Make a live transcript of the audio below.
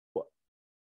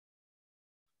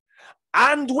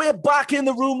And we're back in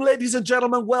the room, ladies and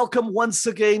gentlemen. Welcome once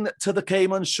again to the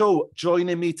Cayman Show.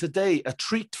 Joining me today, a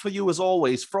treat for you as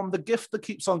always, from the gift that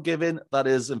keeps on giving, that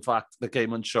is, in fact, the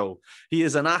Cayman Show. He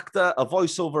is an actor, a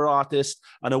voiceover artist,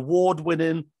 an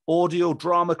award-winning audio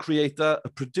drama creator, a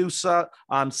producer,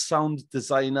 and sound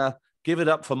designer. Give it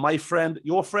up for my friend,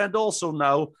 your friend also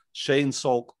now, Shane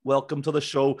Salk. Welcome to the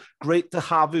show. Great to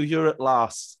have you here at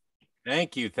last.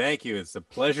 Thank you. Thank you. It's a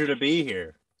pleasure to be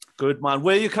here. Good, man.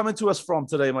 Where are you coming to us from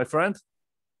today, my friend?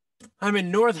 I'm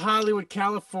in North Hollywood,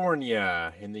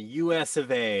 California, in the US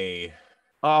of A.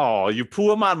 Oh, you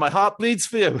poor man. My heart bleeds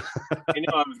for you. I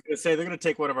know, I was going to say, they're going to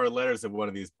take one of our letters at one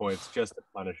of these points just to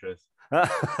punish us.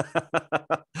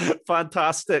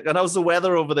 Fantastic. And how's the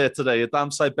weather over there today? A damn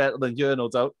sight better than here, no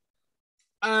doubt.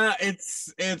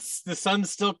 It's the sun's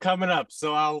still coming up,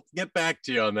 so I'll get back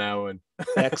to you on that one.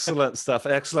 Excellent stuff.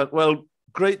 Excellent. Well,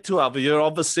 great to have you here.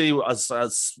 Obviously,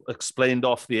 as explained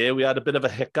off the air, we had a bit of a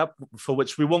hiccup for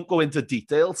which we won't go into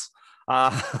details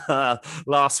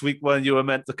last week when you were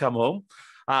meant to come home.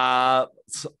 Come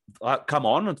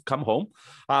on and come home.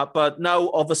 But now,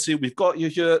 obviously, we've got you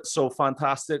here. So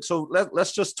fantastic. So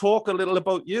let's just talk a little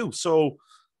about you. So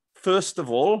first of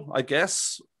all, I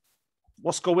guess,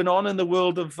 what's going on in the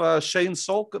world of Shane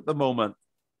Salk at the moment?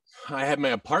 I had my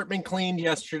apartment cleaned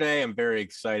yesterday. I'm very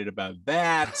excited about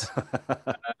that.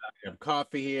 I have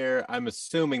coffee here. I'm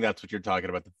assuming that's what you're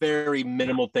talking about. The very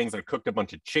minimal things. I cooked a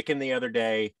bunch of chicken the other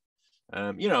day.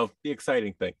 The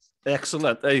exciting things.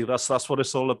 Excellent. Hey, that's what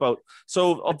it's all about.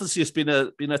 So obviously, it's been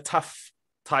a tough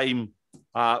time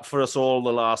for us all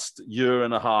the last year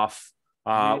and a half.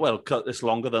 Well, it's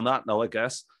longer than that now, I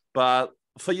guess. But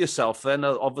for yourself, then,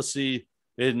 obviously,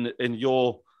 in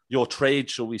your trade,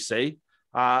 shall we say?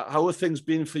 How have things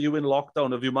been for you in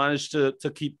lockdown? Have you managed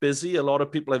to keep busy? A lot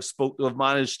of people I've spoken to have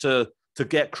managed to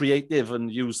get creative and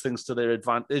use things to their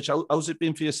advantage. How's it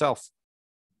been for yourself?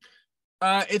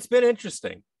 It's been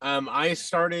interesting. I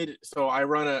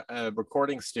run a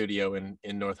recording studio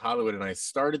in North Hollywood, and I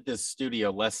started this studio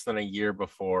less than a year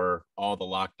before all the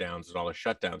lockdowns and all the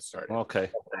shutdowns started. Okay.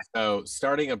 So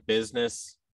starting a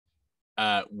business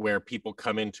where people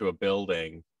come into a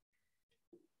building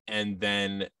and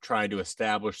then trying to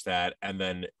establish that and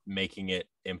then making it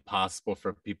impossible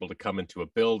for people to come into a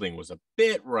building was a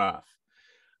bit rough.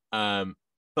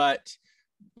 But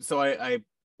so I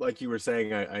like you were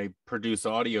saying, I produce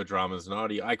audio dramas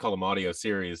and I call them audio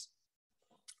series.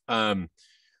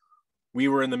 We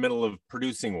were in the middle of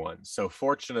producing one. So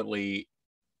fortunately,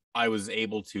 I was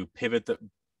able to pivot the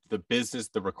business,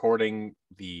 the recording,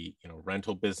 the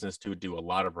rental business to do a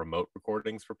lot of remote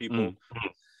recordings for people.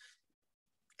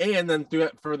 And then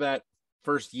for that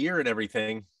first year and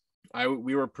everything,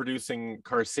 we were producing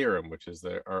Carcerem, which is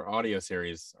our audio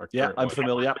series. I'm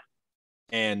familiar.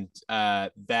 And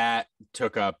that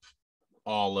took up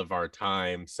all of our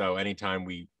time. So anytime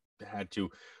we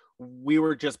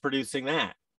were just producing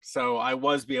that. So I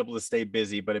was able to stay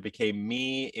busy, but it became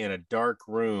me in a dark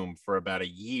room for about a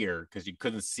year because you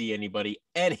couldn't see anybody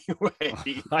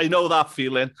anyway. I know that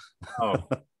feeling.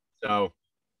 So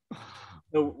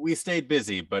we stayed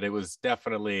busy, but it was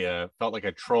definitely felt like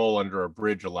a troll under a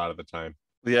bridge a lot of the time.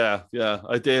 Yeah,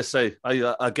 I dare say.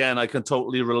 I can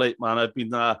totally relate, man. I've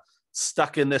been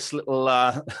stuck in this little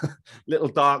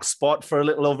dark spot for a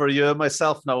little over a year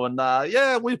myself now, and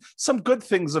some good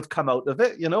things have come out of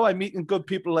it. I'm meeting good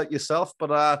people like yourself,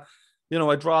 but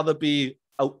I'd rather be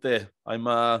out there. I'm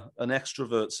an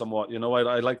extrovert somewhat.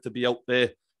 I like to be out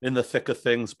there in the thick of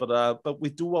things, but we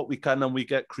do what we can and we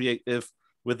get creative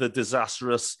with the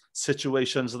disastrous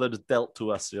situations that are dealt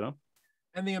to us,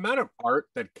 And the amount of art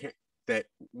that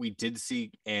we did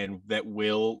see and that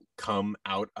will come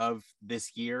out of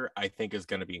this year, I think is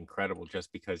going to be incredible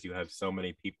just because you have so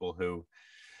many people who,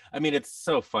 it's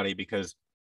so funny because,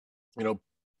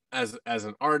 as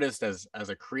an artist, as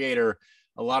a creator,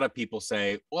 a lot of people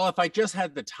say, well, if I just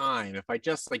had the time, if I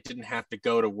just didn't have to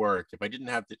go to work, if I didn't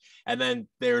have to, and then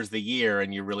there's the year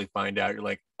and you really find out, you're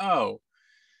like, oh,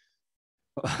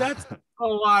 that's a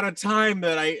lot of time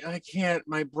that I can't,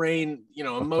 my brain,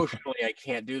 emotionally, I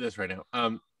can't do this right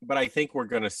now. But I think we're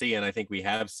going to see, and I think we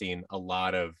have seen a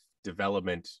lot of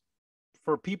development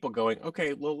for people going,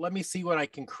 okay, well, let me see what I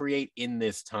can create in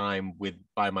this time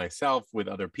by myself, with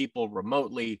other people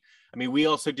remotely. We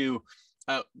also do,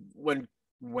 when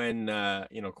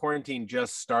quarantine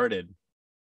just started,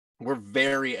 we're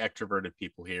very extroverted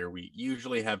people here. We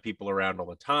usually have people around all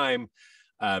the time.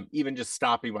 Even just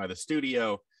stopping by the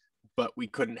studio, but we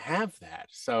couldn't have that.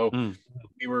 So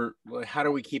we were, how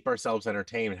do we keep ourselves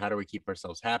entertained? How do we keep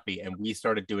ourselves happy? And we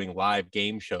started doing live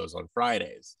game shows on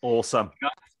Fridays. Awesome.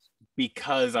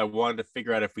 because I wanted to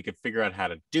figure out if we could figure out how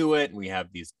to do it. And we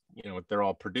have these, they're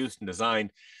all produced and designed.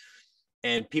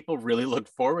 And people really looked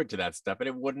forward to that stuff. And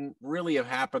it wouldn't really have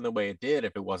happened the way it did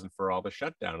if it wasn't for all the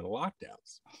shutdown and the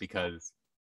lockdowns, because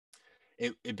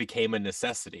it became a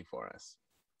necessity for us.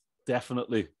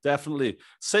 Definitely.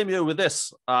 Same here with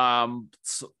this. I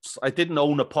didn't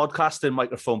own a podcasting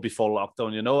microphone before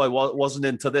lockdown. I wasn't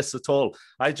into this at all.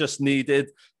 I just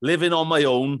needed living on my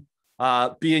own,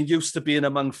 being used to being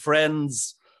among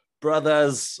friends,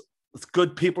 brothers,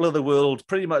 good people of the world,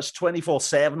 pretty much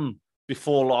 24/7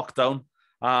 before lockdown,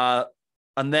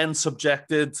 and then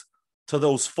subjected to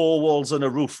those four walls and a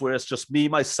roof where it's just me,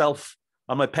 myself,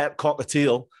 and my pet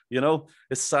cockatiel.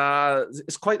 It's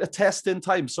quite a test in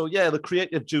time. So yeah, the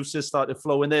creative juices started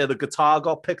flowing there. The guitar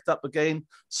got picked up again.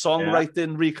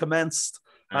 Songwriting recommenced.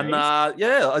 Nice. And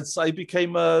I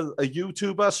became a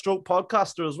YouTuber stroke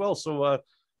podcaster as well. So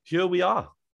here we are.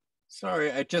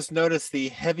 Sorry, I just noticed the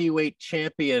heavyweight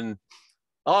champion.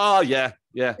 Oh yeah.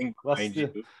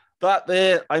 That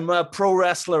there, I'm a pro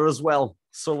wrestler as well.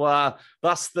 So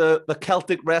that's the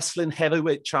Celtic Wrestling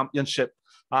Heavyweight Championship.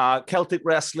 Celtic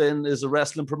Wrestling is a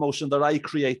wrestling promotion that I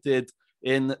created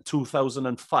in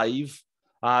 2005.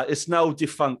 It's now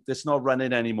defunct. It's not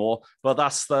running anymore. But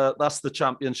that's the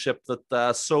championship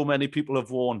that so many people have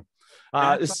won.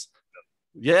 It's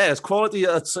quality.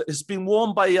 It's been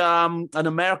won by an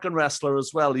American wrestler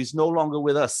as well. He's no longer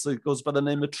with us. He goes by the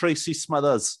name of Tracy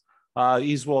Smothers.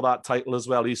 He's won that title as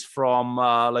well. He's from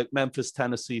like Memphis,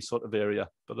 Tennessee sort of area.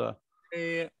 But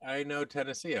I know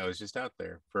Tennessee. I was just out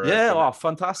there for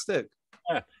fantastic.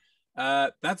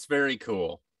 That's very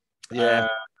cool. Yeah.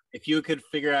 If you could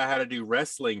figure out how to do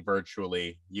wrestling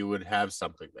virtually, you would have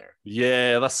something there.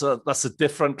 Yeah, that's a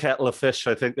different kettle of fish.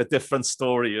 I think a different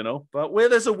story, But where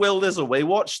there's a will, there's a way.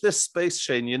 Watch this space,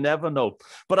 Shane. You never know.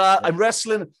 But I'm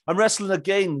wrestling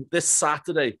again this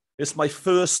Saturday. It's my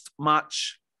first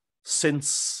match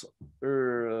since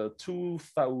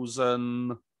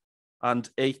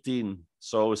 2018.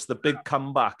 So it's the big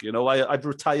comeback. I've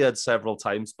retired several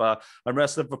times, but I'm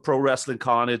wrestling for Pro Wrestling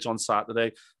Carnage on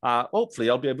Saturday. Hopefully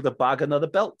I'll be able to bag another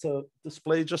belt to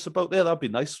display just about there. That'd be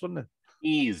nice, wouldn't it?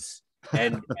 Ease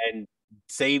and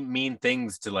say mean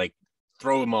things to like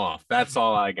throw them off. That's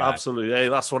all I got. Absolutely. Hey,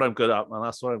 that's what I'm good at, man.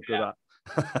 That's what I'm good at.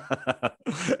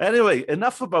 Anyway,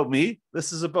 enough about me.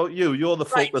 This is about you. You're the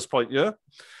focus point here.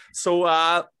 So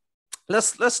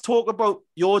let's talk about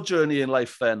your journey in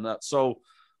life then. So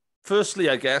firstly,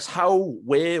 I guess, how,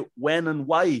 where, when, and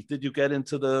why did you get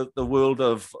into the world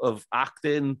of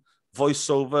acting,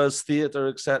 voiceovers, theater,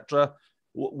 etc.?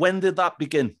 When did that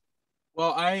begin?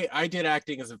 Well, I did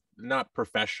acting not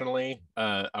professionally.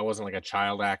 I wasn't like a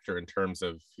child actor in terms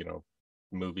of,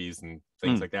 movies and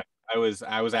things like that. I was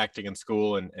acting in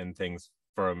school and things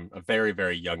from a very,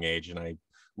 very young age, and I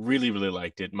really, really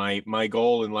liked it. My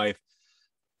goal in life,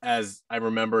 as I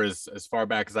remember, as far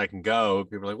back as I can go,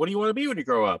 people are like, what do you want to be when you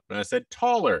grow up? And I said,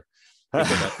 taller,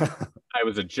 because I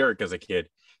was a jerk as a kid.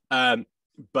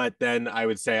 But then I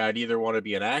would say I'd either want to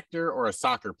be an actor or a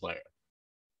soccer player.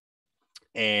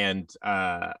 And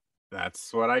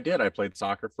that's what I did. I played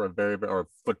soccer for or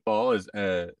football as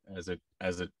it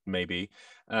may be,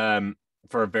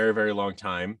 for a very, very long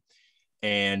time.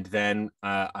 And then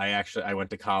I went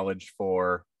to college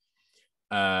for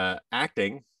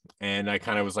acting. And I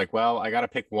kind of was like, well, I got to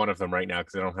pick one of them right now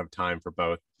because I don't have time for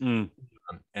both. And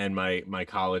my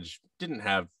college didn't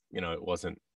have, it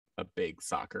wasn't a big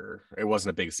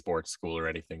sports school or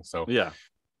anything. So yeah.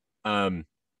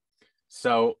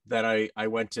 So that I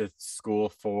went to school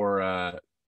for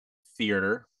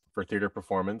theater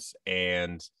performance.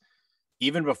 And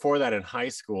even before that, in high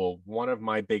school, one of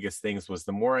my biggest things was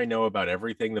the more I know about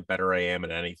everything, the better I am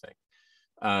at anything.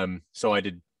 So I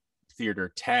did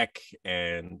theater tech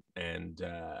and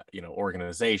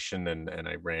organization, and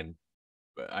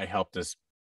I helped us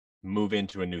move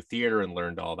into a new theater and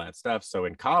learned all that stuff. So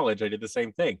in college I did the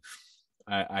same thing.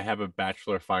 I have a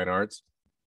Bachelor of Fine Arts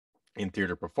in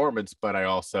theater performance, but I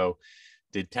also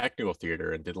did technical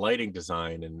theater and did lighting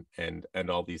design and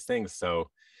all these things. So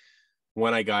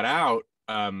when I got out,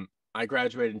 I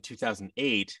graduated in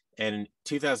 2008, and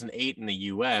 2008 in the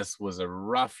US was a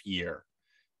rough year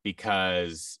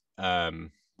because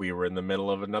we were in the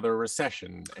middle of another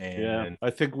recession. And I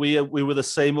think we were the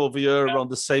same over here around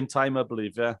the same time, I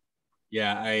believe.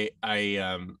 I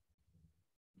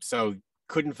so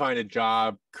couldn't find a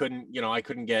job, I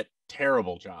couldn't get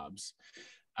terrible jobs,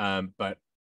 but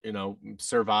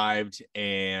survived.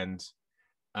 And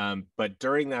but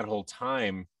during that whole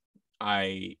time,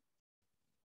 I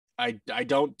I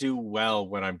don't do well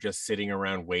when I'm just sitting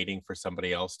around waiting for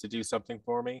somebody else to do something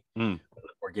for me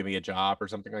or give me a job or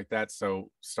something like that. So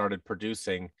started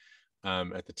producing.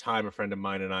 At the time, a friend of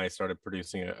mine and I started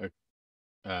producing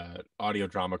a audio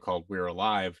drama called We're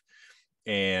Alive,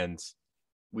 and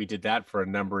we did that for a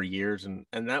number of years, and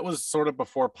that was sort of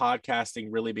before podcasting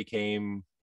really became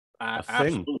A thing.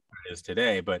 absolutely what it is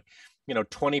today. But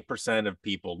 20% of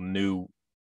people knew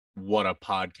what a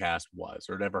podcast was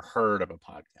or had ever heard of a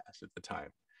podcast at the time.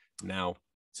 Now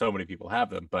so many people have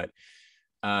them, but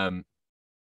and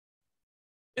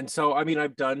so I mean,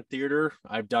 I've done theater,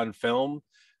 I've done film.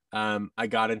 I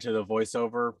got into the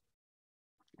voiceover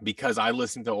because I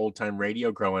listened to old time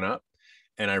radio growing up,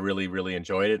 and I really, really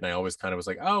enjoyed it. And I always kind of was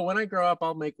like, oh, when I grow up,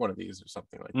 I'll make one of these or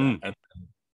something like that. And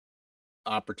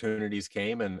opportunities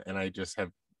came, and I just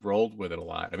have rolled with it a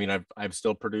lot. I mean, I've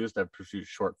still produced, I've produced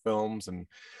short films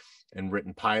and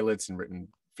written pilots and written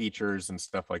features and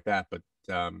stuff like that. But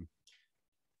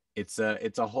it's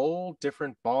a whole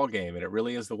different ball game, and it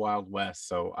really is the Wild West.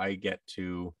 So I get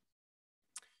to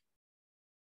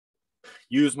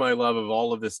use my love of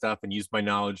all of this stuff and use my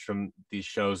knowledge from these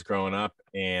shows growing up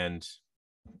and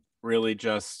really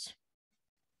just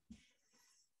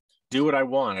do what I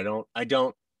want. I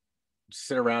don't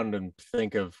sit around and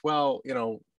think of, well,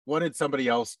 what did somebody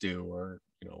else do? Or,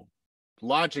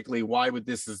 logically, why would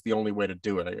this is the only way to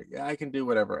do it? I can do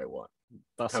whatever I want.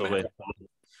 That's the way.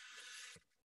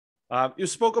 You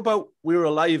spoke about We're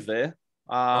Alive there.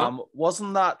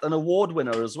 Wasn't that an award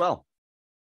winner as well?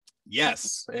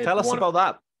 Yes. Tell us about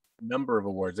that. Number of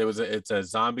awards. It's a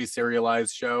zombie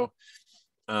serialized show.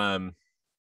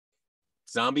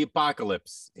 Zombie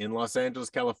apocalypse in Los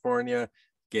Angeles, California,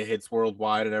 get hits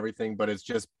worldwide and everything. But it's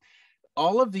just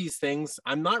all of these things.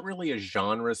 I'm not really a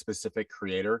genre specific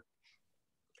creator.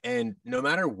 And no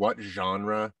matter what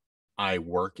genre I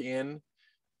work in,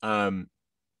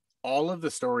 all of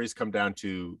the stories come down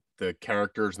to the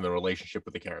characters and the relationship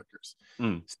with the characters.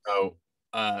 So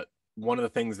one of the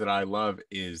things that I love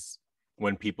is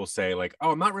when people say like,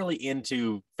 oh, I'm not really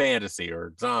into fantasy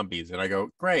or zombies. And I go,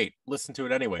 great, listen to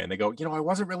it anyway. And they go, I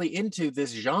wasn't really into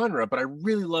this genre, but I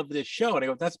really love this show. And I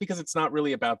go, that's because it's not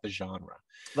really about the genre.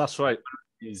 That's right.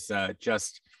 It's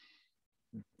just,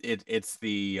 it's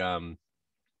the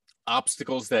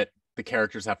obstacles that the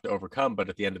characters have to overcome. But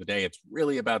at the end of the day, it's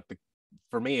really about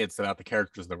for me, it's about the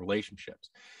characters and the relationships.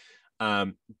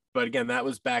 But again, that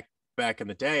was back in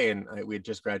the day, and we had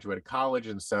just graduated college,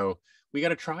 and so we got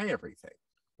to try everything.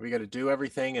 We got to do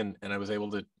everything, and I was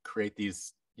able to create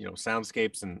these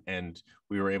soundscapes, and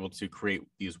we were able to create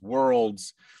these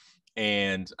worlds,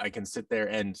 and I can sit there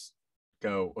and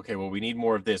go, okay, well, we need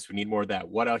more of this, we need more of that.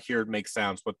 What out here makes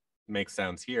sounds? What makes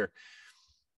sounds here?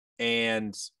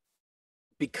 And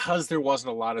because there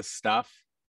wasn't a lot of stuff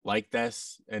like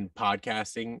this and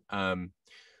podcasting,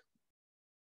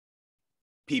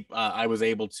 I was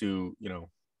able to,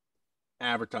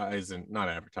 advertise and not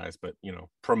advertise, but,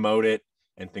 promote it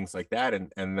and things like that.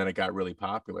 And then it got really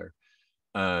popular.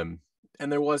 And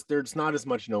there's not as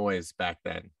much noise back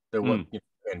then. There was,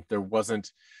 and there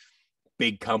wasn't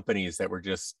big companies that were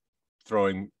just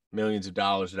throwing millions of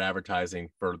dollars at advertising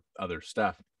for other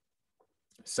stuff.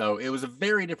 So it was a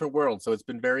very different world. So it's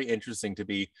been very interesting to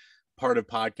be part of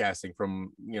podcasting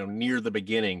from near the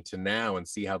beginning to now and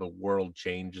see how the world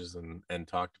changes and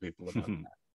talk to people about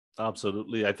that.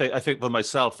 Absolutely. I think for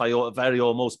myself, I very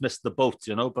almost missed the boat,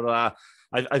 but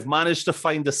I've managed to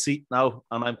find a seat now,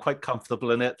 and I'm quite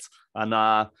comfortable in it,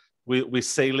 and we're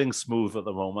sailing smooth at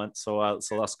the moment, so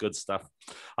that's good stuff.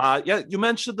 Yeah, you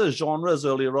mentioned the genres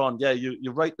earlier on. Yeah,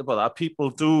 you're right about that. People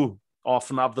do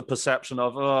often have the perception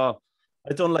of, oh,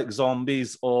 I don't like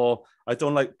zombies, or I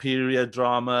don't like period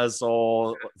dramas,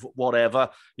 or whatever.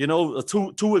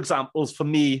 Two examples for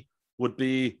me would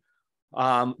be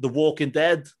The Walking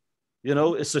Dead.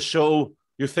 It's a show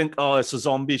you think, oh, it's a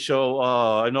zombie show.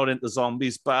 Oh, I'm not into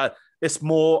zombies, but it's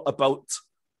more about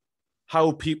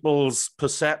how people's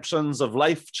perceptions of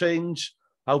life change,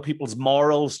 how people's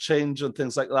morals change, and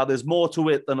things like that. There's more to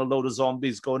it than a load of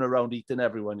zombies going around eating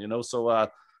everyone. So.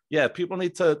 Yeah, people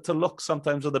need to look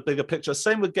sometimes at the bigger picture.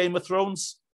 Same with Game of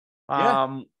Thrones.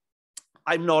 I'm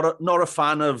not a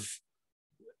fan of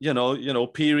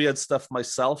period stuff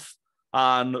myself.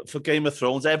 And for Game of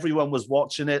Thrones, everyone was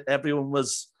watching it. Everyone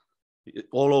was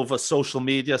all over social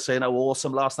media saying how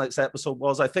awesome last night's episode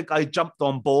was. I think I jumped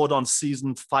on board on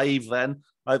season 5 then.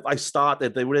 I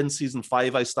started, they were in season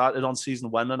 5. I started on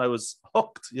season 1 and I was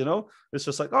hooked, It's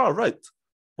just like, oh, right.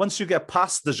 Once you get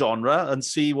past the genre and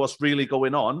see what's really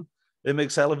going on, it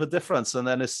makes hell of a difference. And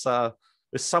then it's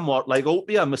somewhat like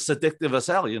opium. It's addictive as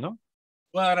hell,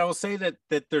 Well, and I will say that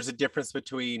there's a difference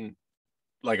between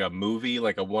like a movie,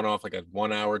 like a one-off, like a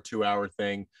 1 hour, 2 hour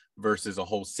thing versus a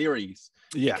whole series.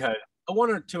 Yeah. Because a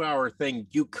 1 or 2 hour thing,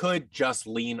 you could just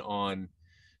lean on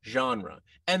genre.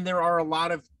 And there are a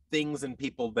lot of things and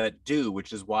people that do,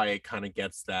 which is why it kind of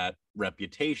gets that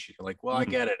reputation. Like, well, I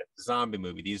get it. It's a zombie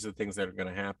movie. These are the things that are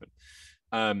going to happen.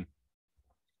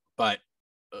 But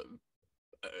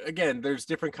again, there's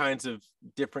different kinds of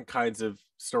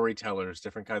storytellers,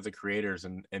 different kinds of creators,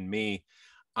 and me,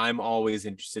 I'm always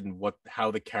interested in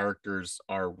how the characters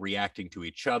are reacting to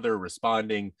each other,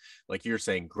 responding, like you're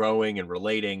saying, growing and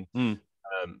relating. And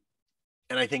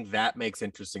I think that makes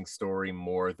interesting story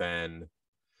more than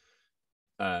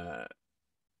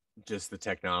just the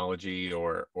technology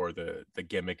or the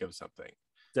gimmick of something.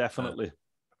 Definitely.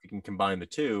 You can combine the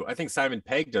two. I think Simon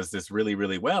Pegg does this really,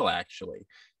 really well, actually,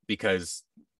 because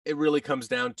it really comes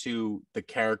down to the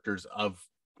characters of,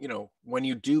 when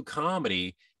you do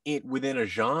comedy within a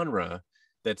genre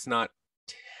that's not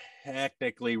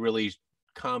technically really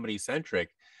comedy centric.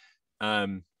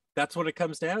 That's what it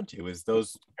comes down to, is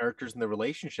those characters and the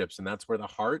relationships, and that's where the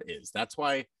heart is. That's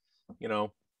why,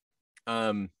 even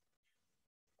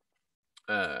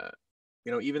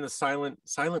the silent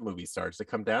movie starts to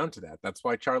come down to that. That's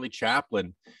why Charlie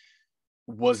Chaplin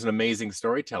was an amazing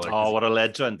storyteller. Oh, what a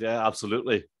legend. Yeah,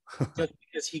 absolutely. Just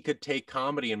because he could take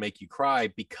comedy and make you cry,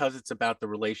 because it's about the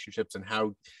relationships and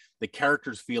how the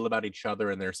characters feel about each other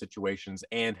and their situations,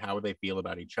 and how they feel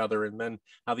about each other, and then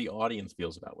how the audience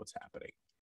feels about what's happening.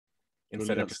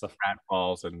 Instead of just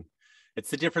pratfalls. And it's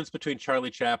the difference between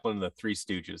Charlie Chaplin and the Three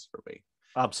Stooges for me.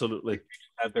 Absolutely. They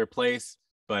have their place,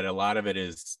 but a lot of it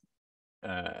is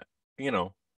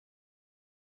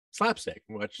slapstick,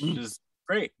 which is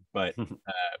great, but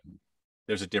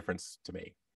there's a difference to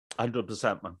me.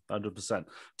 100%, man. 100%.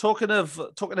 Talking of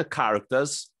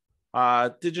characters,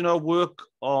 did you work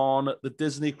on the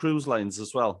Disney cruise lines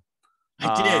as well?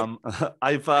 I did.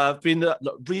 I've been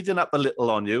reading up a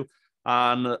little on you,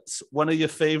 and one of your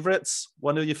favorite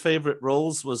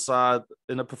roles was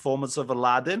in a performance of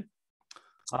Aladdin.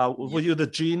 Were you the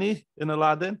genie in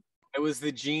Aladdin? I was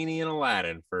the genie in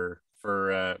Aladdin for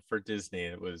Disney.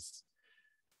 It was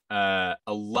a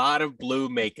lot of blue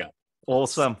makeup.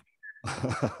 Awesome.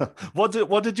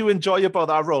 What did you enjoy about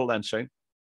that role then, Shane?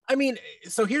 I mean,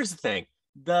 so here's the thing.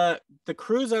 The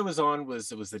cruise I was on was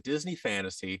the Disney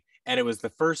Fantasy, and it was the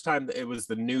first time it was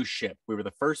the new ship. We were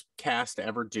the first cast to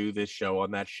ever do this show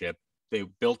on that ship. They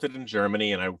built it in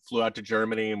Germany, and I flew out to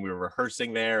Germany, and we were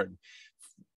rehearsing there. And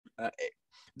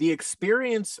the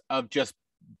experience of just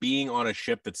being on a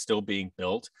ship that's still being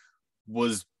built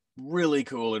was really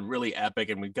cool and really epic.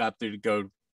 And we got to go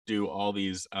do all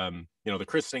these, the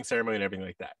christening ceremony and everything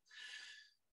like that.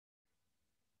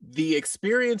 The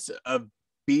experience of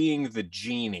being the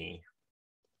genie,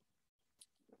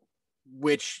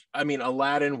 which, I mean,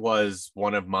 Aladdin was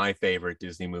one of my favorite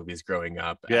Disney movies growing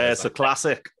up. Yeah, it's a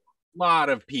classic. A lot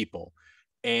of people.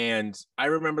 And I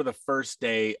remember the first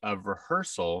day of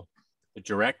rehearsal, the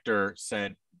director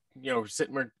said, we're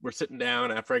sitting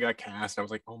down after I got cast. I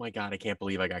was like, oh my God, I can't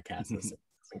believe I got cast. This is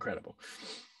incredible.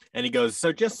 And he goes,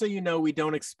 so just so you know, we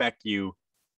don't expect you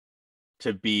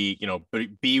to be,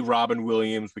 be Robin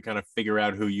Williams. We kind of figure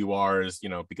out who you are as,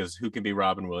 because who can be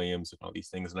Robin Williams and all these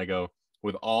things. And I go,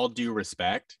 with all due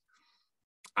respect,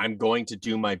 I'm going to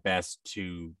do my best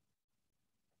to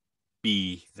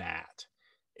be that.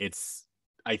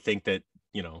 I think that,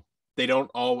 they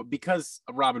don't all, because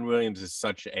Robin Williams is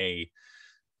such a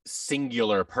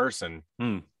singular person,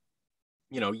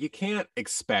 you can't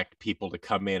expect people to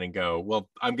come in and go, well,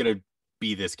 I'm going to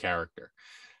be this character.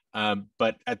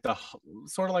 But at the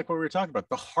sort of like what we were talking about,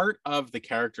 the heart of the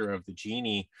character of the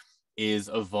genie is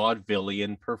a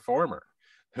vaudevillian performer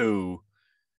who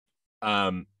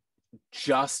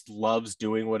just loves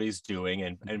doing what he's doing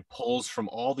and pulls from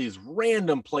all these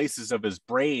random places of his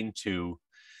brain to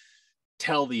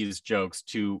tell these jokes,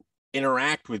 to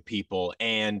interact with people,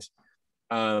 and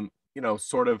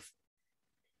sort of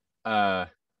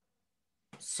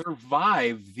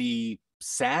survive the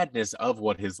sadness of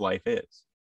what his life is.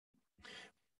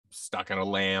 Stuck on a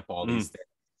lamp, all these things.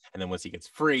 And then once he gets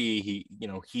free,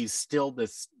 he's still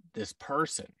this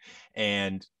person.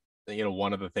 And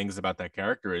one of the things about that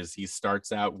character is he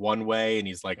starts out one way and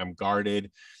he's like, I'm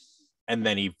guarded, and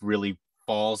then he really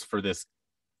falls for this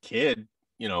kid,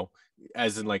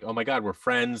 as in like, oh my God, we're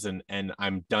friends, and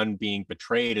I'm done being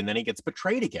betrayed, and then he gets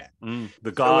betrayed again.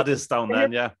 The guard is down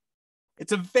then. Yeah,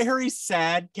 it's a very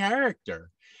sad character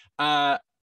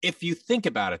if you think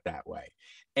about it that way.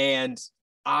 And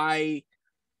I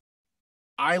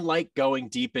I like going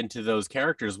deep into those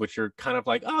characters, which are kind of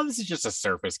like, oh, this is just a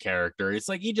surface character. It's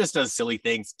like he just does silly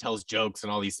things, tells jokes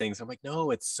and all these things. I'm like,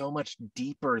 no, it's so much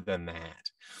deeper than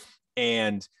that.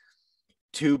 And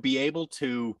to be able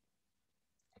to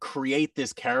create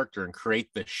this character and create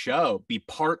the show, be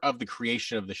part of the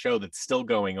creation of the show that's still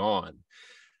going on,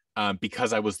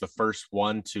 because I was the first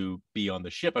one to be on the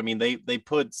ship. I mean, they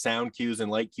put sound cues and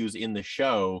light cues in the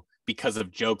show because of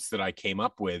jokes that I came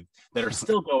up with that are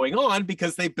still going on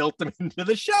because they built them into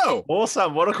the show.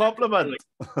 Awesome. What a compliment.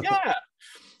 Yeah.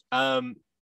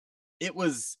 It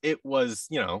was,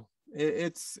 you know,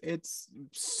 it's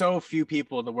so few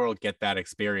people in the world get that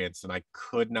experience. And I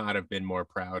could not have been more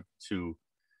proud to,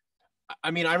 I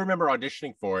mean, I remember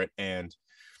auditioning for it and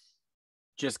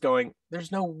just going,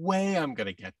 there's no way I'm going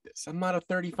to get this. I'm not a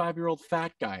 35-year-old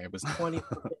fat guy. I was 20 at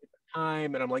the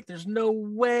time. And I'm like, there's no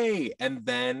way. And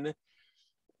then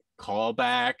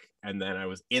callback. And then I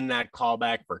was in that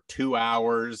callback for 2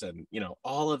 hours and, you know,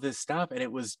 all of this stuff. And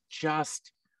it was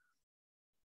just,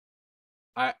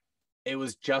 it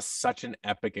was just such an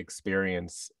epic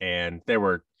experience. And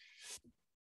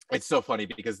it's so funny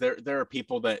because there are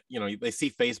people that, you know, they see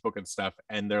Facebook and stuff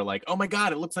and they're like, oh my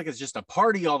God, it looks like it's just a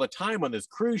party all the time on this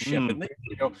cruise ship. And they,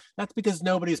 you know, that's because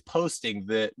nobody's posting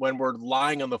that when we're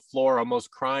lying on the floor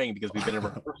almost crying because we've been in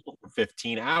rehearsal for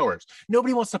 15 hours.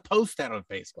 Nobody wants to post that on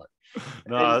Facebook.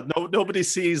 No, nobody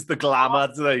sees the glamour,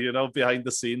 you know, behind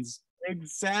the scenes.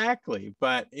 Exactly.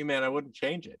 But hey, man, I wouldn't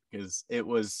change it because it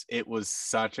was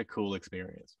such a cool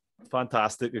experience.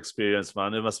 Fantastic experience,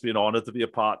 man. It must be an honor to be a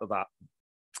part of that.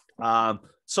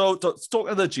 So talking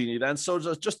to the genie then, so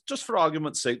just for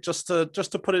argument's sake, just to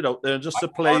put it out there, just to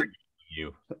play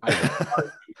you.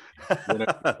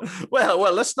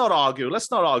 well, let's not argue.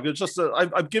 Just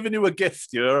I'm giving you a gift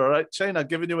here, all right, Shane? I'm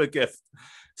giving you a gift.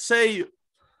 Say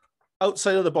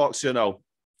outside of the box, you know.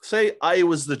 Say I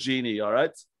was the genie, all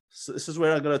right? So this is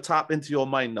where I'm going to tap into your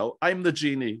mind now. I'm the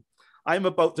genie. I'm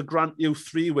about to grant you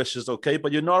 3 wishes, okay?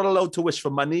 But you're not allowed to wish for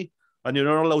money, and you're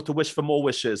not allowed to wish for more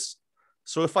wishes.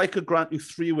 So if I could grant you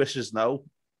 3 wishes now,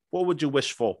 what would you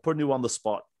wish for? Putting you on the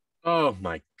spot. Oh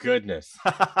my goodness.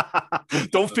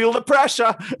 Don't feel the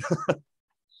pressure.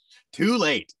 Too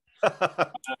late.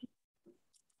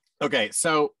 Okay,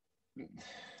 so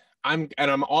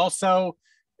I'm also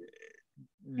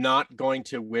not going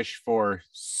to wish for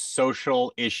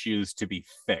social issues to be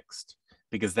fixed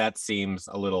because that seems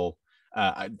a little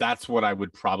that's what I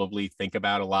would probably think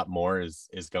about a lot more is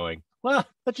going, well,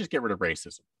 let's just get rid of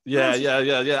racism.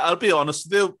 Yeah. I'll be honest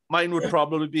with you. Mine would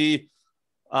probably be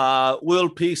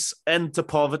world peace, end to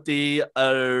poverty,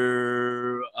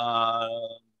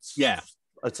 yeah.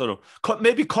 I don't know.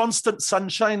 Maybe constant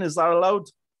sunshine. Is that allowed?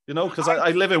 You know, because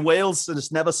I live in Wales and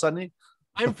it's never sunny.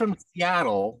 I'm from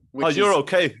Seattle. Which you're is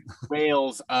okay.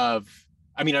 Wales I'm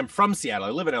from Seattle.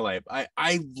 I live in LA.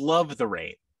 I love the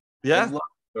rain. Yeah. I love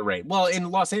the rain. Well,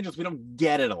 in Los Angeles, we don't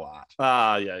get it a lot.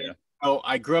 Yeah. So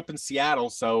I grew up in Seattle.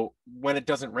 So when it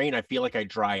doesn't rain, I feel like I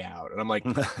dry out. And I'm like,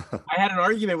 I had an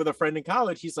argument with a friend in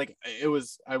college. He's like,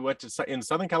 I went in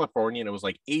Southern California and it was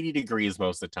like 80 degrees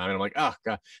most of the time. And I'm like, oh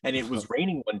God. And it was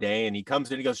raining one day and he comes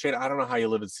in and he goes, Shane, I don't know how you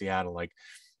live in Seattle. Like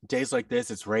days like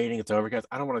this, it's raining, it's overcast.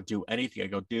 I don't want to do anything. I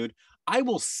go, dude, I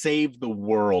will save the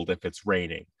world if it's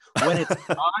raining. When it's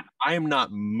not, I am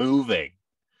not moving.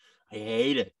 I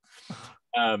hate it.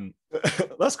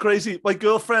 That's crazy. My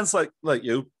girlfriend's like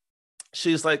you.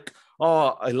 She's like,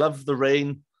 oh, I love the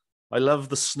rain. I love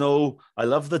the snow. I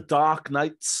love the dark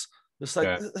nights. It's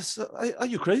like, are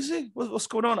you crazy? What's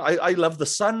going on? I love the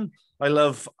sun. I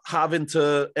love having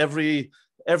to every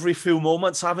few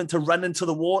moments having to run into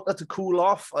the water to cool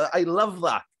off. I love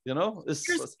that. You know.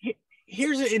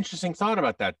 Here's an interesting thought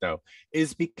about that though,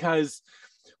 is because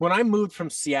when I moved from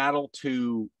Seattle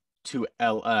to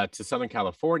Southern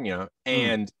California,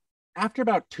 and after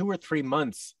about 2 or 3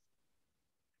 months,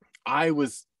 I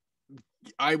was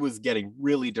getting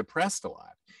really depressed a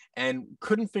lot and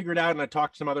couldn't figure it out. And I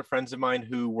talked to some other friends of mine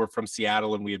who were from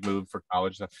Seattle and we had moved for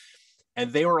college,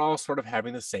 and they were all sort of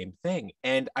having the same thing.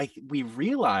 And we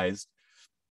realized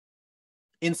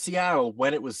in Seattle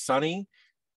when it was sunny,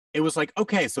 it was like,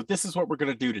 okay, so this is what we're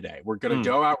going to do today. We're going to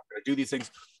go out, we're going to do these things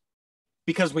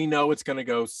because we know it's going to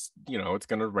go, you know, it's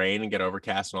going to rain and get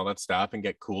overcast and all that stuff and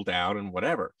get cooled down and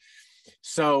whatever.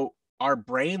 So our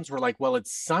brains were like, well,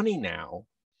 it's sunny now.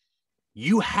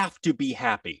 You have to be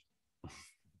happy.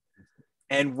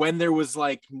 And when there was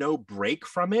like no break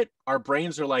from it, our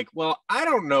brains are like, well, I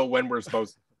don't know when we're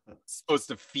supposed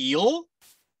to feel.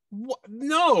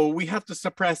 No, we have to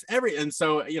suppress and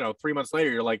so, you know, 3 months later,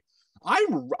 you're like,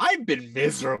 I've been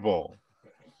miserable.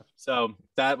 So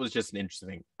that was just an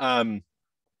interesting thing.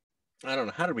 I don't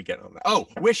know. How did we get on that? Oh,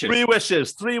 wishes.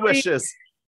 Three wishes.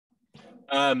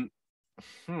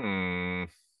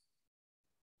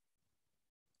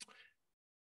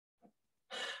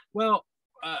 Well,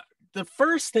 the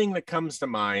first thing that comes to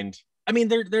mind, I mean,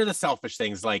 they're the selfish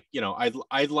things. Like, you know,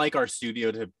 I'd like our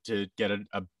studio to get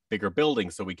a bigger building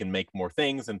so we can make more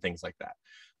things and things like that.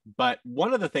 But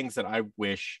one of the things that I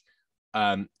wish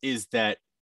is that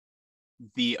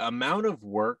the amount of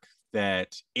work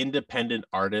that independent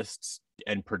artists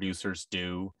and producers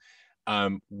do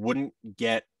wouldn't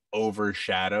get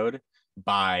overshadowed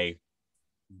by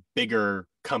bigger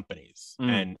companies.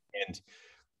 And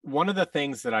one of the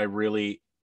things that I really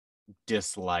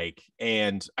dislike,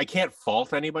 and I can't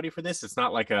fault anybody for this, it's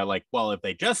not like well, if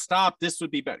they just stop, this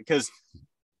would be better, because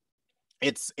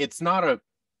it's not a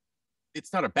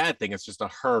bad thing, it's just a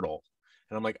hurdle.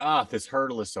 And I'm like, this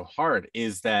hurdle is so hard,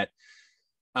 is that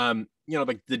you know,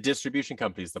 like the distribution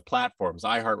companies, the platforms,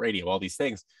 iHeartRadio, all these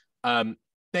things,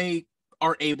 they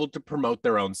are able to promote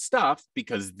their own stuff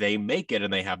because they make it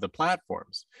and they have the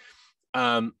platforms.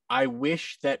 I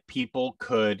wish that people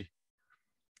could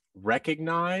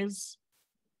recognize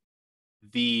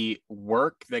the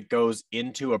work that goes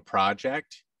into a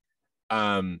project,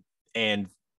 and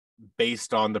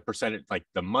based on the percentage, like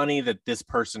the money that this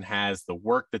person has, the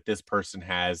work that this person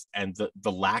has, and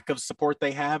the lack of support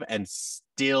they have, and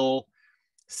still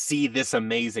see this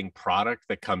amazing product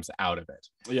that comes out of it.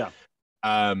 Yeah.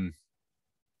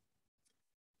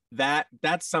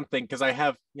 That's something, because I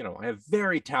have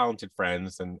very talented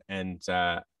friends, and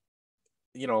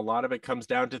you know, a lot of it comes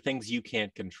down to things you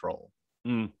can't control.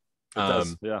 It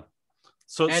does, yeah.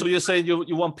 So you're saying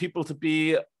you want people to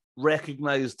be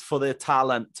recognized for their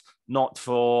talent, not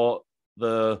for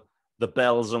the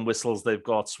bells and whistles they've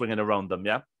got swinging around them,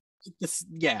 yeah?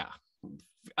 Yeah.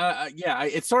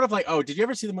 It's sort of like, did you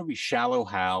ever see the movie Shallow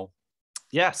Hal?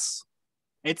 Yes.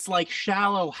 It's like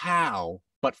Shallow Hal,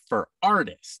 but for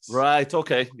artists. Right,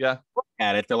 okay, yeah. Look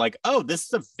at it, they're like, this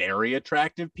is a very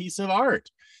attractive piece of art.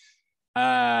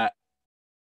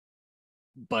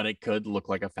 But it could look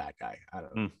like a fat guy. I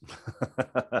don't know.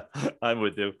 I'm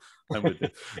with you.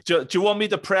 Do you want me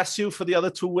to press you for the other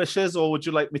two wishes, or would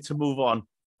you like me to move on?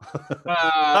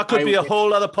 That could be a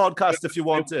whole other podcast if you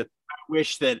wanted. I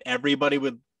wish that everybody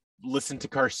would listen to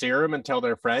Carcerem and tell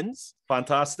their friends.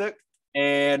 Fantastic.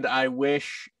 And I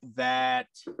wish that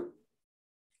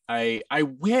I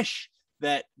wish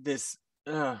that this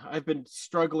I've been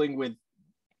struggling with.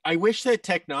 I wish that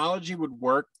technology would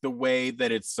work the way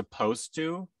that it's supposed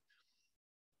to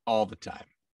all the time.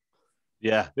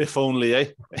 Yeah, if only, eh?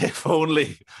 If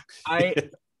only.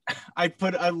 I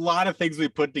put a lot of things we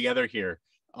put together here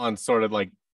on sort of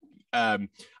like, I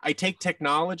take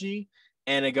technology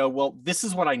and I go, well, this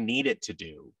is what I need it to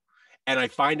do. And I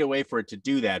find a way for it to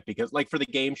do that, because like for the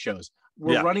game shows,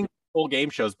 we're running full game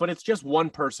shows, but it's just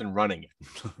one person running it.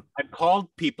 I've called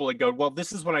people and go, well,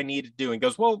 this is what I need to do. And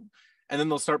goes, well, and then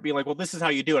they'll start being like, well, this is how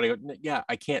you do it. I go, yeah,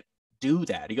 I can't do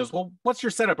that. He goes, well, what's your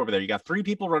setup over there? You got 3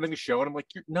 people running the show. And I'm like,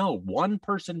 no, one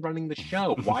person running the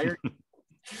show. Why are you?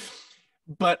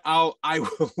 But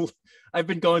I've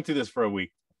been going through this for a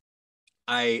week.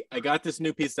 I got this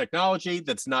new piece of technology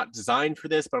that's not designed for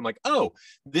this, but I'm like,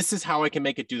 this is how I can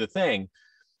make it do the thing.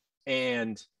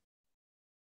 And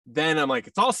then I'm like,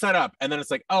 it's all set up. And then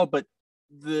it's like, but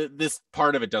this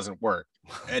part of it doesn't work.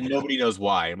 And nobody knows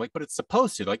why. I'm like, but it's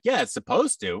supposed to. Like, yeah, it's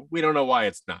supposed to. We don't know why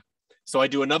it's not. So I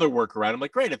do another workaround. I'm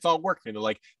like, great, it's all working. And they're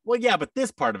like, well, yeah, but this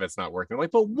part of it's not working. I'm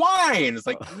like, but why? And it's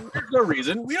like, there's no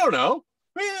reason. We don't know.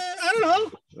 I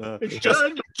don't know. It's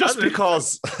just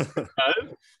because.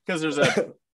 Because there's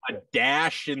a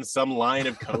dash in some line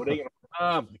of coding.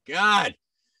 Oh my God.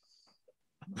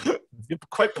 You're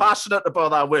quite passionate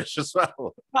about that wish as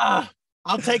well.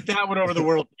 I'll take that one over the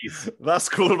world peace. That's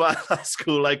cool, man. That's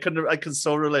cool. I can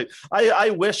so relate.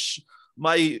 I wish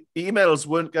my emails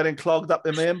weren't getting clogged up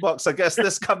in my inbox. I guess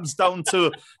this comes down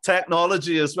to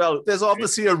technology as well. There's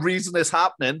obviously a reason it's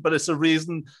happening, but it's a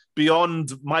reason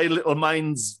beyond my little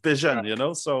mind's vision, you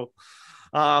know? So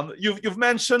you've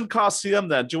mentioned Carcerem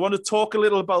then. Do you want to talk a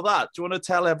little about that? Do you want to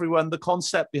tell everyone the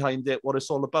concept behind it, what it's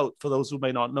all about, for those who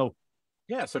may not know?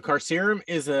 Yeah, so Carcerem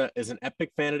is an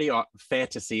epic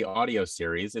fantasy audio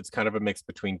series. It's kind of a mix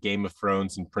between Game of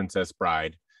Thrones and Princess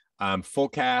Bride. Full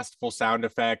cast, full sound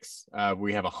effects.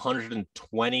 We have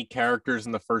 120 characters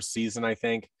in the first season, I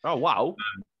think. Oh, wow.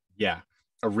 Yeah.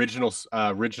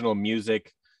 Original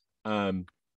music. I'm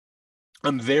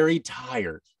very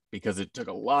tired because it took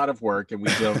a lot of work, and we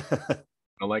don't,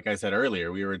 like I said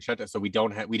earlier, we were in shutdown, so we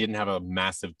didn't have a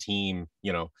massive team.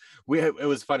 You know, it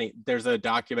was funny. There's a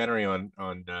documentary on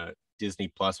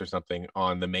Disney Plus or something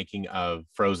on the making of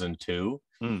Frozen 2.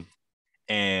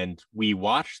 And we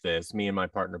watched this, me and my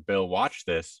partner Bill watched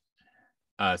this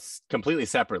completely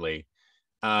separately.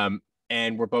 And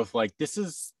we're both like, this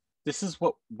is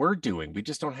what we're doing. We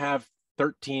just don't have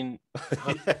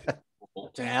 1,300 people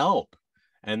to help.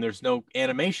 And there's no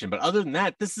animation. But other than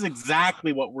that, this is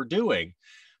exactly what we're doing.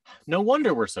 No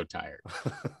wonder we're so tired.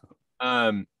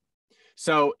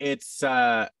 So it's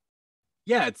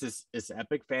it's this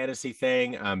epic fantasy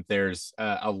thing. There's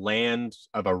a land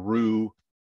of Aru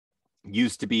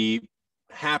used to be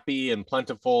happy and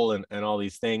plentiful and all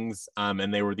these things.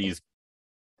 And they were these,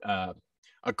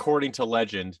 according to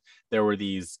legend, there were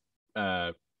these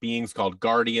beings called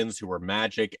guardians who were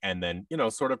magic and then,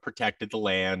 sort of protected the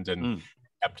land and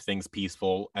kept things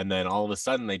peaceful. And then all of a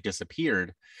sudden they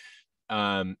disappeared.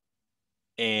 And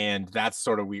that's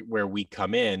sort of where we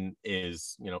come in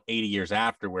is, 80 years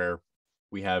after, where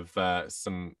we have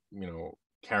some,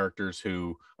 characters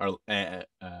who are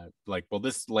like, well,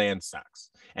 this land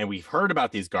sucks. And we've heard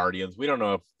about these guardians. We don't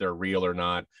know if they're real or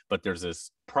not, but there's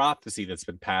this prophecy that's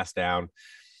been passed down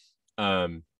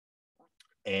and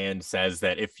says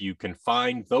that if you can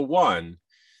find the one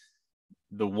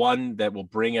that will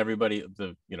bring everybody,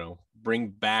 bring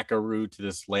back Aru to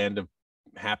this land of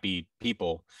happy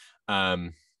people,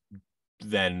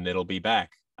 then it'll be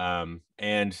back.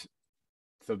 And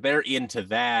so they're into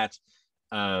that.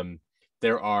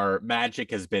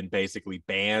 Magic has been basically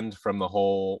banned from the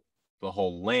whole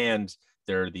land.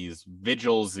 There are these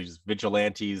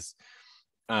vigilantes,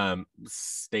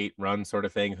 state-run sort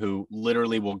of thing, who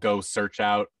literally will go search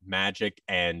out magic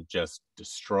and just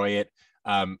destroy it.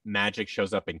 Magic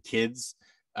shows up in kids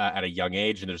at a young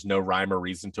age, and there's no rhyme or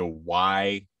reason to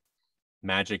why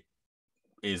magic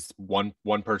is one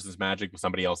person's magic, but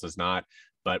somebody else is not.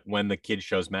 But when the kid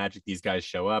shows magic, these guys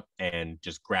show up and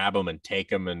just grab them and take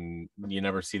them, and you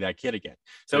never see that kid again.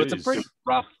 So It's a pretty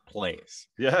rough place.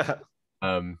 Yeah.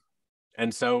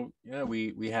 And so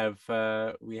we have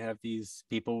these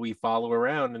people we follow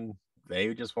around, and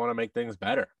they just want to make things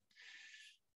better.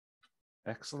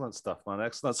 Excellent stuff, man.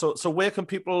 Excellent. So where can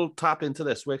people tap into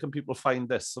this? Where can people find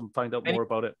this and find out more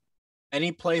about it?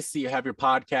 Any place that you have your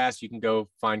podcast, you can go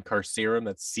find Carcerem.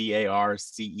 That's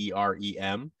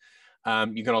CARCEREM.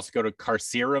 You can also go to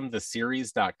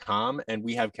carceremtheseries.com, and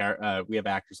we have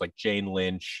actors like Jane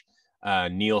Lynch,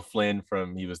 Neil Flynn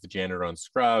he was the janitor on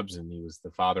Scrubs, and he was the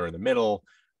father in the middle.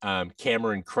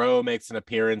 Cameron Crowe makes an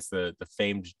appearance, the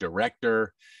famed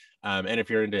director. And if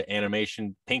you're into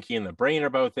animation, Pinky and the Brain are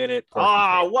both in it.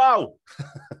 Wow!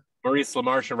 Maurice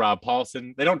LaMarche and Rob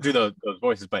Paulson. They don't do those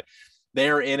voices, but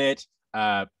they're in it.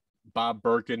 Bob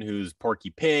Birkin, who's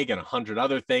Porky Pig and 100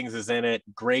 other things, is in it.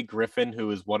 Grey Griffin, who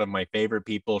is one of my favorite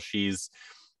people. She's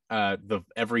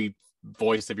every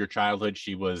voice of your childhood.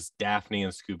 She was Daphne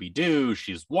and Scooby-Doo.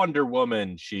 She's Wonder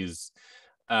Woman. She's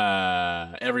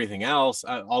everything else.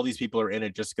 All these people are in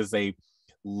it just because they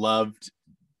loved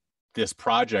this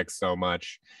project so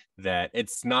much that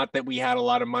it's not that we had a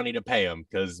lot of money to pay them,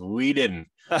 because we didn't.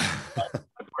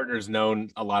 My partner's known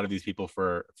a lot of these people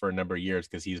for a number of years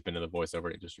because he's been in the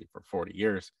voiceover industry for 40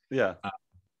 years. Yeah.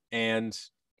 And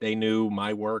they knew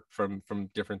my work from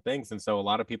different things. And so a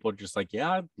lot of people are just like,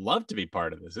 yeah, I'd love to be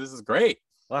part of this. This is great.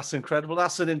 That's incredible.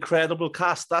 That's an incredible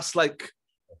cast. That's like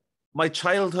my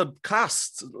childhood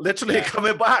cast literally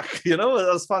coming back,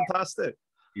 that's fantastic.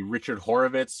 Richard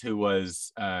Horowitz, who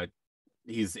was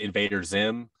he's Invader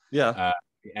Zim. Yeah.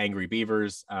 Angry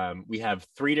Beavers. We have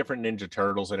 3 different Ninja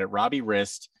Turtles in it. Robbie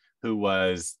Rist, who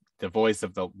was the voice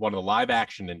of one of the live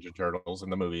action Ninja Turtles in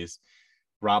the movies.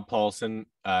 Rob Paulson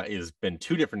has been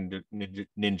 2 different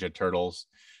Ninja Turtles.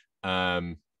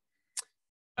 Townsend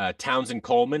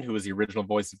Coleman, who was the original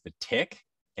voice of the Tick,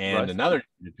 and another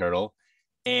Ninja Turtle.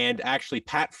 And actually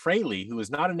Pat Fraley, who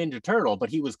is not a Ninja Turtle, but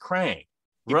he was Krang.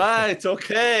 Right.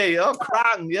 Okay. Oh,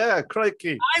 Krang. Yeah.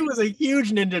 Crikey. I was a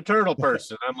huge Ninja Turtle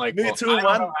person. I'm like, me too, I man.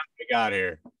 don't know how we got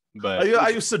here, but I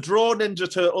used to draw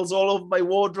Ninja Turtles all over my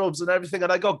wardrobes and everything,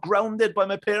 and I got grounded by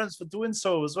my parents for doing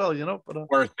so as well. But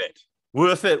worth it.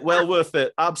 Worth it. Well, worth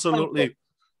it. Absolutely.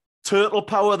 Turtle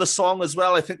Power, the song as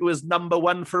well. I think it was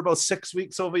 #1 for about 6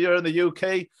 weeks over here in the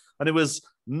UK, and it was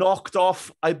knocked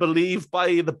off, I believe,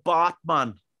 by the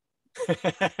Bartman.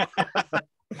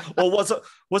 Or was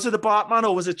it the Bartman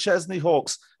or was it Chesney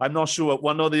Hawks? I'm not sure,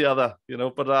 one or the other,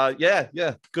 But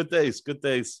yeah, good days.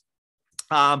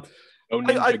 I've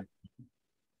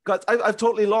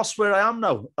totally lost where I am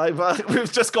now.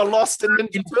 We've just got lost in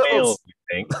Ninja Turtles. I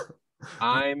think.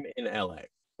 I'm in LA.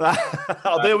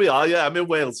 Oh, there we are. Yeah, I'm in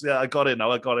Wales. Yeah, I got it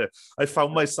now. I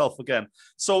found myself again.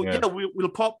 So we'll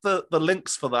pop the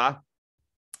links for that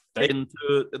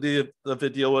into the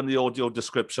video and the audio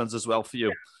descriptions as well for you.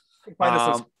 Yeah. Find us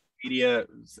on social media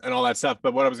and all that stuff.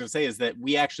 But what I was going to say is that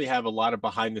we actually have a lot of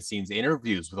behind the scenes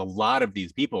interviews with a lot of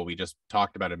these people we just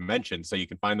talked about and mentioned. So you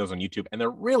can find those on YouTube, and they're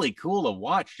really cool to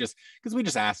watch just because we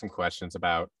just ask them questions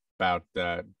about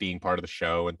being part of the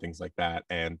show and things like that.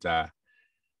 And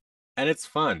it's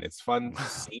fun. It's fun to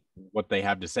see what they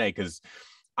have to say, because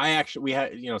we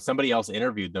had, somebody else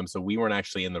interviewed them, so we weren't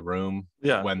actually in the room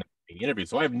when they were being interviewed.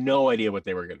 So I have no idea what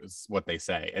they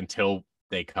say until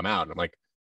they come out. And I'm like,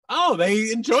 oh,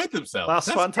 they enjoyed themselves.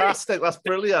 That's fantastic. Great. That's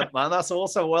brilliant, man. That's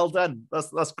awesome. Well done.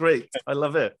 That's great. I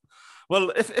love it.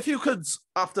 Well, if you could,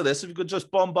 after this, if you could just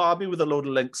bombard me with a load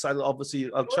of links,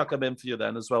 I'll chuck them in for you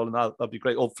then as well, and that'll be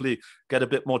great. Hopefully get a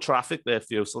bit more traffic there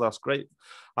for you, so that's great.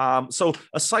 So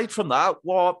aside from that,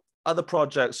 what other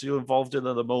projects are you involved in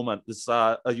at the moment?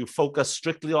 Are you focused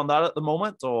strictly on that at the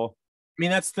moment, or? I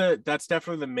mean, that's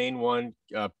definitely the main one,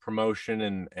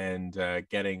 promotion and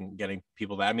getting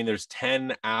people that. I mean, there's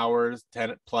 10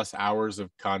 plus hours of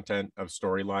content of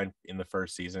storyline in the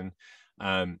first season.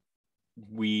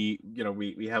 We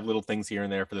have little things here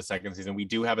and there for the second season. We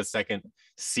do have a second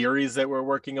series that we're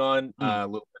working on,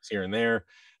 little bits here and there,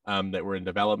 that we're in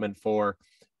development for.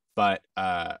 But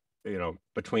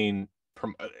between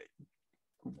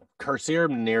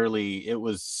Carcerem, it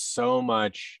was so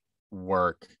much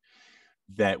work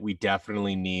that we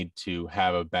definitely need to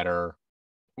have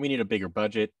we need a bigger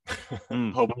budget,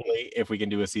 hopefully, if we can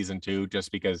do a season 2,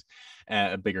 just because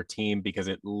a bigger team, because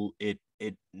it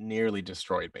nearly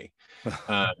destroyed me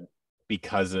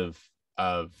because of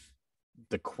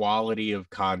the quality of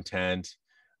content,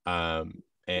 and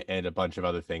a bunch of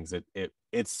other things. It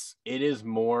was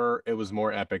more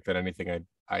epic than anything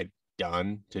I'd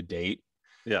done to date.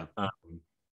 Yeah.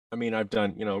 I mean, I've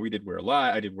done, we did We're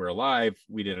Alive. I did We're Alive.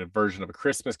 We did a version of A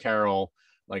Christmas Carol,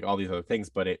 like all these other things,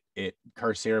 but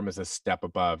Carcerem is a step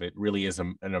above. It really is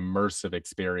an immersive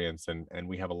experience, and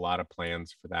we have a lot of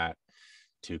plans for that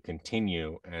to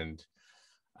continue. And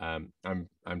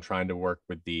I'm trying to work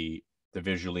with the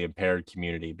visually impaired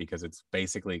community, because it's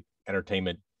basically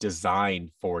entertainment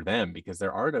designed for them, because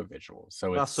there are no visuals.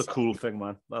 So that's a cool thing,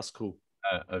 man. That's cool.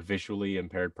 A visually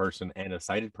impaired person and a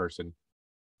sighted person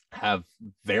have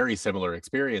very similar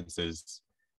experiences,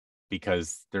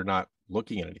 because they're not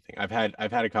looking at anything. I've had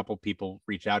a couple people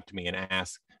reach out to me and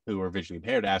ask, who are visually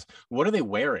impaired, ask, what are they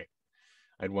wearing?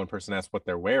 I had one person ask what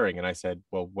they're wearing, and I said,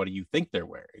 well, what do you think they're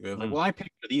wearing? They're like, well, I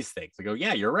picture these things. I go,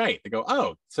 yeah, you're right. They go,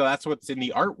 oh, so that's what's in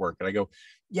the artwork. And I go,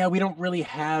 yeah, we don't really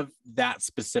have that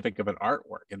specific of an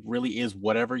artwork. It really is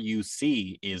whatever you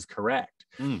see is correct.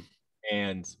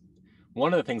 And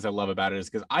one of the things I love about it is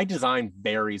because I design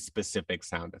very specific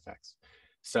sound effects.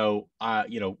 So,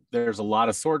 there's a lot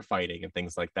of sword fighting and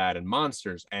things like that, and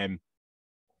monsters. And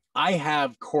I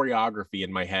have choreography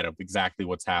in my head of exactly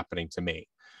what's happening to me.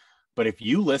 But if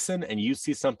you listen and you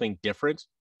see something different,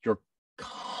 you're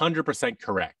 100%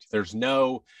 correct. There's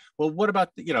no, well, what about,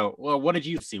 what did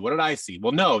you see? What did I see?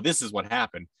 Well, no, this is what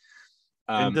happened.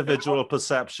 Individual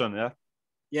perception, yeah.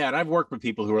 Yeah, and I've worked with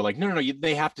people who are like, no,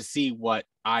 they have to see what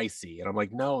I see. And I'm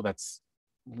like, no, that's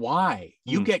why.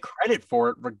 You get credit for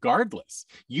it regardless.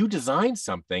 You design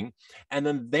something, and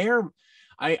then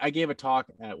I gave a talk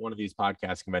at one of these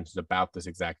podcast conventions about this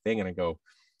exact thing, and I go,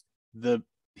 the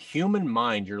human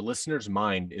mind, your listener's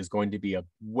mind, is going to be a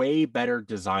way better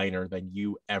designer than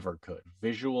you ever could.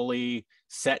 Visually,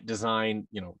 set design,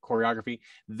 choreography,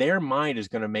 their mind is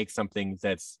going to make something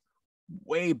that's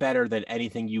way better than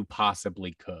anything you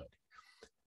possibly could.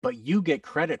 But you get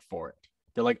credit for it.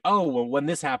 They're like, oh, well, when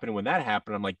this happened and when that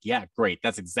happened, I'm like, yeah, great.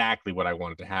 That's exactly what I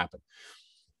wanted to happen.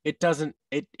 It doesn't,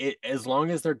 as long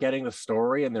as they're getting the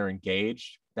story and they're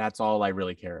engaged, that's all I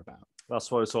really care about. That's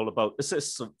what it's all about.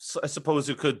 I suppose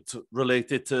you could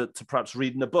relate it to perhaps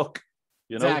reading a book.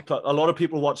 Exactly. A lot of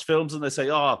people watch films and they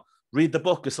say, oh, read the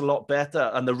book, it's a lot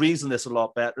better. And the reason it's a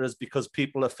lot better is because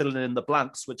people are filling in the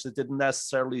blanks, which they didn't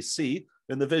necessarily see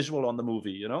in the visual on the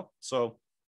movie, So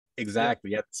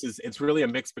exactly. Yeah, it's really a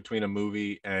mix between a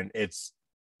movie and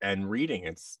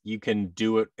reading. You can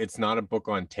do it. It's not a book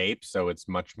on tape, so it's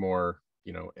much more,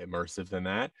 immersive than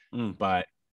that. But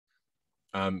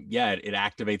it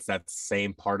activates that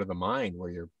same part of the mind where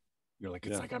you're like,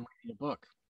 it's like I'm reading a book.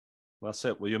 That's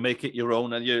it. Well, you make it your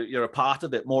own, and you're a part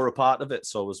of it, more a part of it.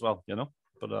 So as well,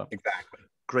 But exactly,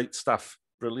 great stuff,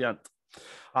 brilliant.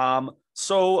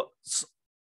 So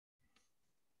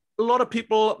a lot of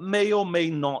people may or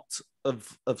may not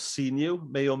have seen you,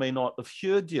 may or may not have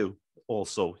heard you.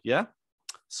 Also, yeah.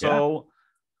 So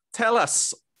tell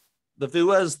us, the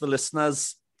viewers, the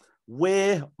listeners,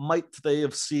 where might they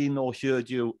have seen or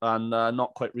heard you and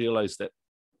not quite realized it?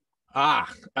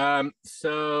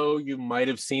 So you might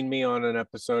have seen me on an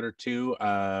episode or two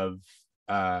of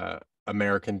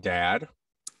American Dad.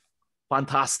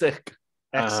 Fantastic.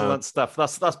 Uh, Excellent stuff.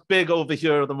 That's big over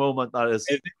here at the moment. That is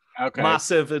okay.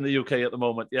 massive in the UK at the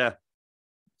moment. Yeah.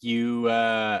 You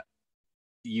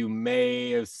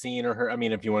may have seen or heard. I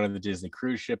mean, if you wanted the Disney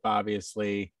cruise ship,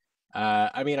 obviously.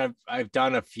 I mean, I've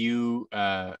done a few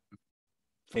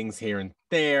things here and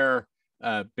there,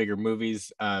 bigger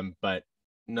movies, but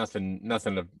nothing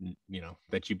of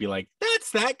that you'd be like,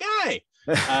 that's that guy.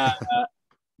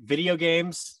 Video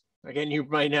games. Again, you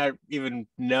might not even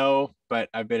know, but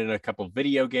I've been in a couple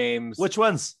video games. Which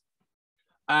ones?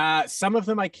 Some of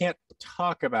them I can't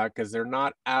talk about because they're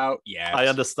not out yet. I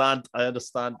understand.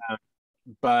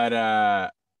 But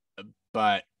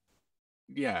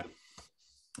yeah,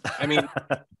 I mean,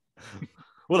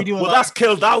 well, that's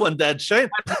killed that one dead, Shane.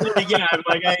 Yeah, I'm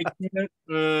like,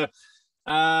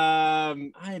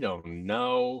 I don't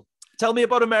know. Tell me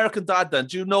about American Dad then.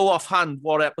 Do you know offhand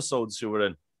what episodes you were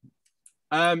in?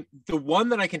 The one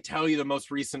that I can tell you, the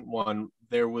most recent one,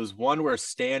 there was one where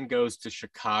Stan goes to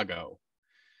Chicago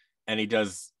and he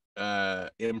does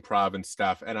improv and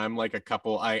stuff. And I'm like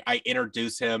I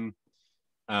introduce him.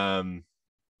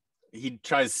 He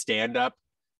tries stand up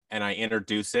and I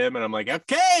introduce him and I'm like,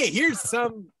 okay, here's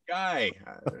some guy.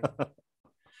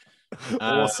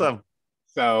 Awesome.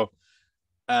 So,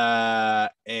 yeah,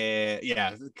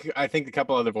 I think a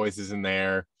couple other voices in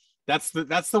there. That's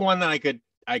the one that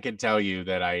I could tell you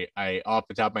that I off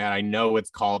the top of my head, I know it's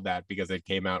called that because it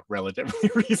came out relatively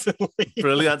recently.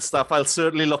 Brilliant stuff. I'll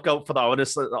certainly look out for that one.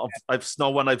 It's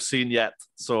not one I've seen yet.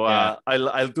 So Yeah.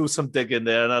 I'll do some digging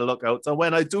there and I'll look out. And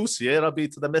when I do see it, I'll be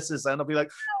to the missus and I'll be like,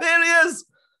 there he is.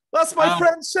 That's my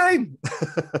friend Shane.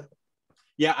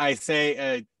 Yeah, I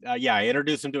say, I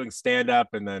introduced him doing stand-up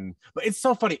and then, but it's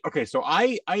so funny. Okay, so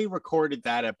I recorded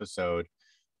that episode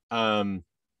a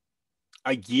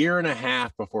year and a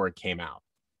half before it came out.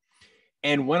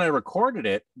 And when I recorded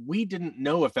it, we didn't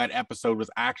know if that episode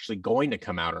was actually going to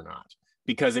come out or not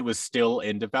because it was still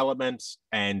in development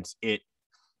and it,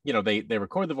 they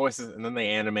record the voices and then they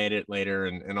animate it later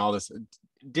and all this.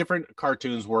 Different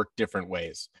cartoons work different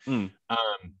ways.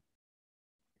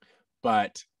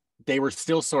 But they were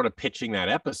still sort of pitching that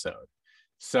episode.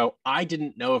 So I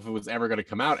didn't know if it was ever going to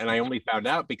come out. And I only found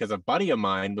out because a buddy of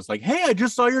mine was like, hey, I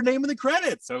just saw your name in the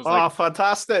credits. I was like,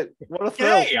 fantastic. What a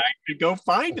thrill. Hey, I could go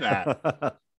find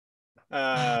that.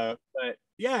 But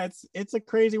yeah, it's a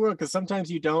crazy world because sometimes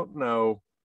you don't know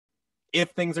if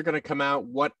things are going to come out,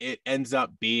 what it ends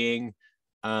up being.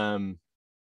 Yeah,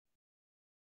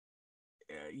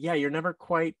 you're never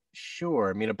quite sure.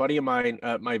 I mean, a buddy of mine,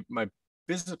 my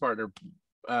business partner,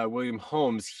 William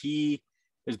Holmes, he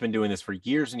has been doing this for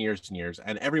years and years and years.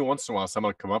 And every once in a while, someone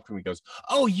will come up to him and goes,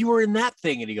 oh, you were in that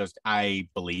thing. And he goes, I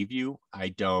believe you. I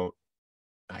don't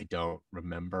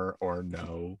remember or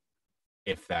know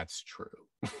if that's true.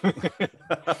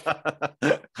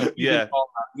 Yeah.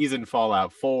 He's in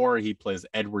Fallout 4. He plays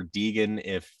Edward Deegan,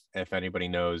 if anybody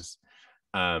knows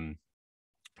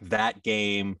that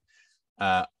game.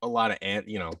 A lot of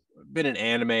been in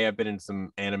anime. I've been in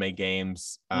some anime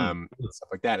games, and stuff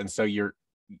like that. And so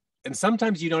and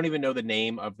sometimes you don't even know the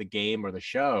name of the game or the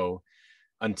show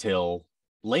until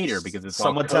later because it's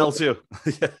someone tells you.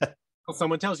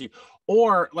 Someone tells you,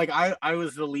 or like I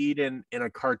was the lead in a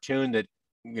cartoon that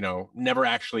never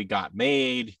actually got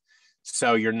made,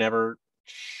 so you're never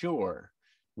sure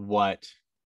what's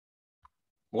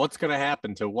going to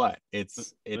happen to what.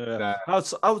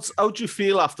 How'd you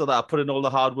feel after that, putting all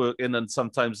the hard work in, and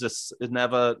sometimes it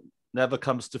never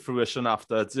comes to fruition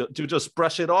after? Do you just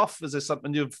brush it off? Is this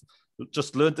something you've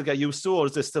just learned to get used to, or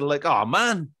is this still like, oh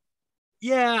man?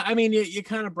 Yeah, I mean, you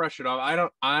kind of brush it off.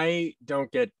 I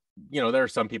don't get, there are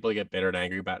some people who get bitter and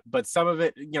angry about it, but some of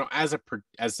it, as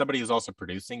somebody who's also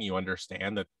producing, you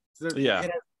understand that it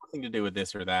has nothing to do with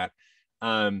this or that.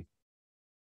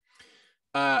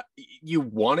 You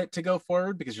want it to go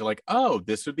forward because you're like, oh,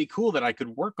 this would be cool that I could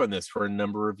work on this for a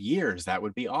number of years. That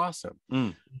would be awesome.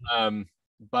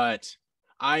 But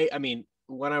I mean,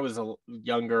 when I was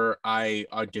younger, I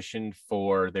auditioned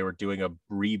they were doing a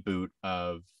reboot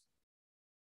of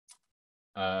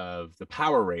the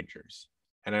Power Rangers.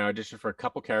 And I auditioned for a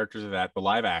couple characters of that, the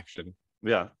live action.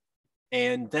 Yeah.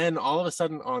 And then all of a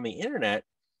sudden on the internet,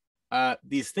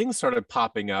 these things started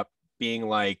popping up being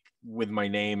like with my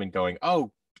name and going,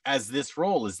 oh, as this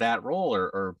role is that role,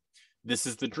 or this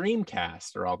is the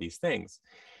Dreamcast, or all these things.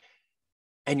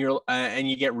 And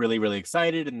you get really, really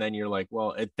excited. And then you're like,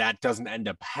 well, that doesn't end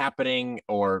up happening,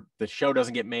 or the show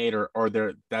doesn't get made, or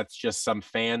that's just some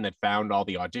fan that found all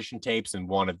the audition tapes and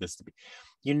wanted this to be.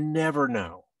 You never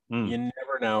know. You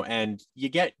never know. And you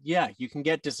can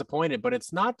get disappointed, but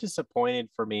it's not disappointed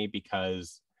for me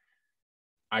because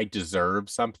I deserve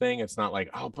something. It's not like,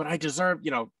 oh, but I deserve,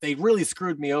 they really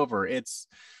screwed me over. It's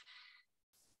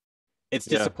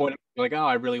disappointing. Like, oh,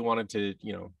 I really wanted to,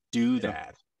 do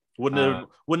that.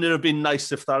 Wouldn't it have been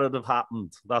nice if that had have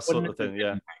happened? That sort of thing.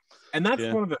 Yeah. And that's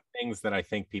one of the things that I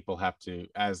think people have to,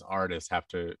 as artists, have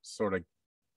to sort of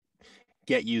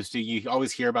get used to. You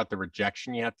always hear about the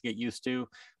rejection you have to get used to,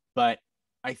 but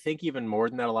I think even more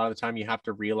than that, a lot of the time you have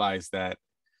to realize that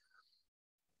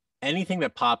anything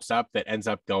that pops up that ends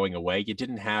up going away, you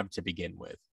didn't have to begin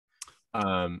with.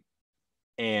 And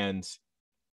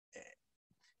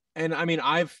I mean,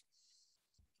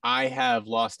 I have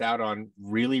lost out on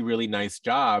really, really nice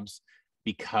jobs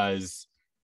because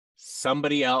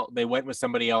they went with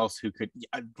somebody else who could.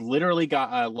 I literally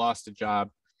lost a job.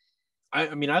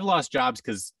 I mean, I've lost jobs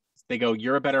because they go,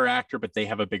 you're a better actor, but they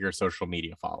have a bigger social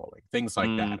media following, things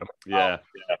like that. Like, yeah.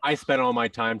 I spent all my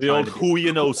time the old who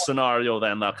you know scenario.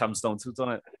 Then that comes down to,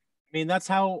 doesn't it? I mean, that's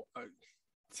how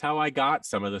I got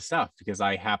some of the stuff, because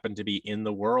I happened to be in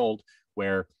the world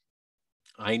where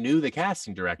I knew the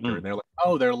casting director, and they're like,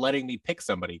 oh, they're letting me pick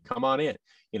somebody. Come on in,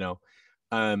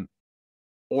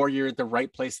 or you're at the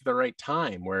right place at the right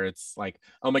time where it's like,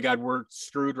 oh my God, we're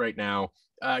screwed right now.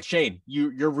 Shane,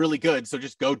 you're really good, so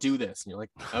just go do this. And you're like,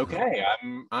 okay,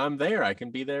 I'm there. I can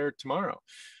be there tomorrow.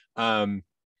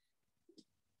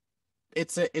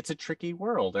 It's a tricky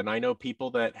world, and I know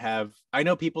people that have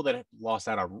lost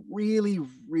out on really,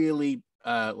 really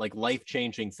like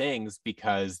life-changing things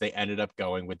because they ended up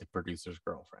going with the producer's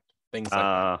girlfriend. Things like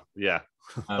that. Yeah,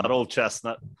 that old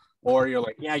chestnut. Or you're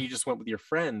like, yeah, you just went with your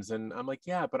friends, and I'm like,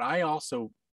 yeah, but I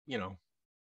also,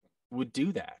 would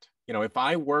do that. If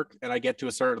I work and I get to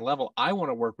a certain level, I want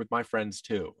to work with my friends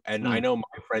too. And I know my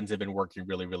friends have been working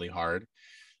really, really hard.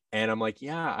 And I'm like,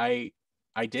 yeah, I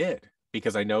did,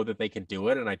 because I know that they can do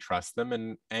it and I trust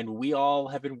them. And we all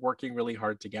have been working really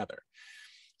hard together.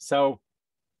 So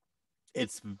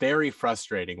it's very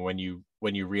frustrating when you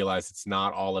realize it's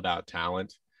not all about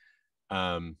talent.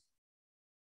 But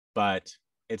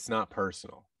it's not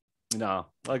personal. No,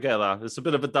 I get that. It's a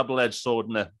bit of a double-edged sword,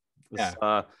 isn't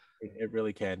it? It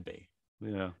really can be.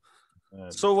 Yeah.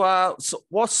 So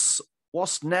what's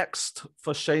next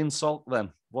for Shane Salk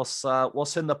then? What's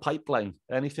in the pipeline?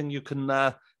 Anything you can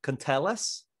tell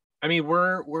us? I mean,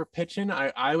 we're pitching.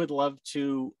 I would love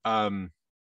to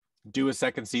do a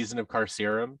second season of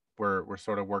Carcerem. We're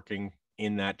sort of working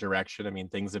in that direction. I mean,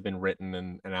 things have been written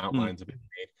and outlines have been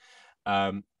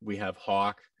made. We have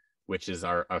Hawk, which is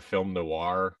a film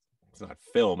noir. It's not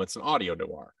film, it's an audio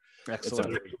noir. Excellent. It's a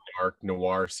very dark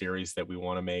noir series that we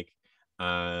want to make.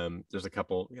 There's a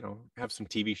couple, have some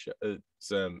TV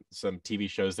some TV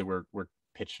shows that we're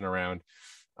pitching around.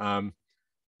 And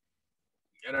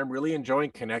I'm really enjoying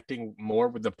connecting more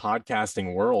with the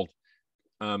podcasting world,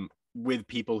 with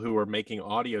people who are making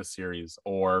audio series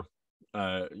or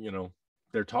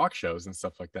their talk shows and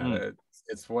stuff like that.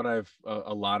 It's what a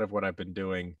lot of what I've been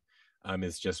doing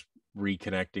is just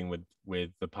reconnecting with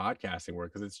the podcasting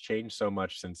work, because it's changed so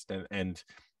much since then, and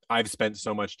I've spent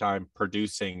so much time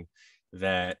producing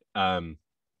that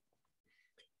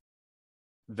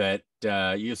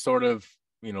you sort of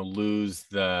lose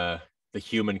the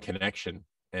human connection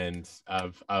and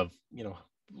of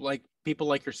like people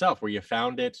like yourself, where you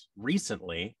found it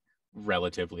recently,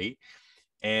 relatively,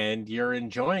 and you're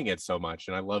enjoying it so much.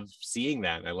 And I love seeing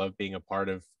that, and I love being a part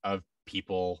of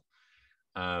people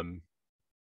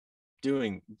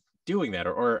doing that.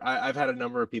 Or I've had a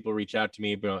number of people reach out to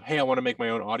me about, hey, I want to make my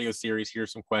own audio series,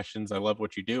 here's some questions, I love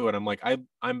what you do. And I'm like,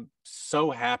 I'm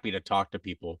so happy to talk to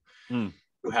people who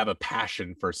have a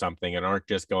passion for something and aren't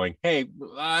just going, hey,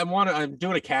 I'm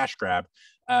doing a cash grab,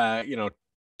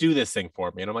 do this thing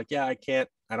for me. And I'm like, yeah, I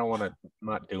don't want to, I'm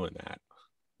not doing that.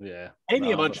 Yeah, pay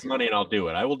me a bunch of money and I'll do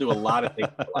it. I will do a lot of things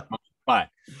for a lot of money, but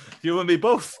you and me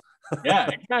both. Yeah,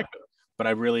 exactly. But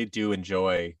I really do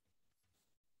enjoy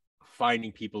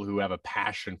finding people who have a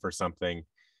passion for something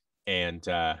and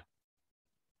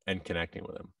connecting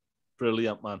with them.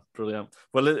 Brilliant, man. Brilliant.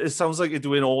 Well, it sounds like you're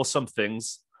doing awesome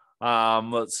things.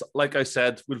 Like I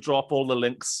said, we'll drop all the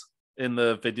links in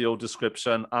the video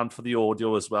description and for the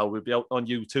audio as well. We'll be out on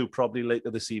YouTube probably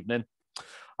later this evening.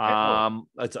 I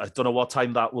don't know what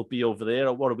time that will be over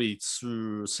there. What are we,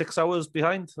 6 hours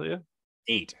behind? Are you?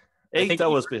 8. 8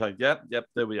 hours behind. Yep,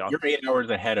 there we are. You're 8 hours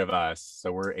ahead of us,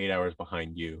 so we're 8 hours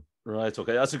behind you. Right,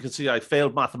 okay. As you can see, I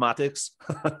failed mathematics.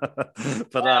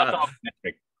 But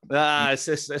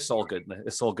It's all good, mate.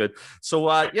 It's all good. So,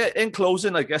 yeah, in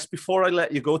closing, I guess before I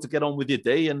let you go to get on with your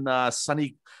day in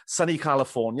sunny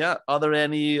California,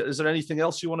 is there anything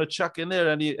else you want to chuck in there?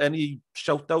 Any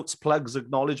shout outs, plugs,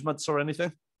 acknowledgements, or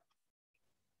anything?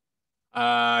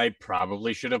 I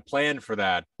probably should have planned for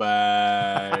that,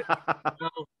 but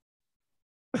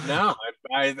no,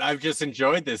 I've just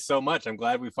enjoyed this so much. I'm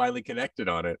glad we finally connected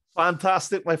on it.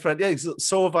 Fantastic, my friend. Yeah,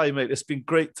 so have I, mate. It's been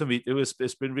great to meet you.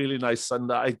 It's been really nice, and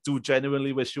I do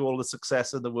genuinely wish you all the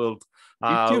success in the world.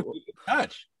 You too. Keep in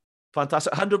touch.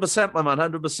 Fantastic. 100%, my man.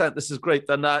 100%. This is great.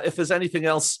 And if there's anything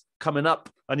else coming up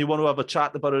and you want to have a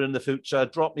chat about it in the future,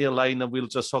 drop me a line and we'll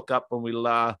just hook up and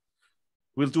we'll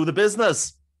do the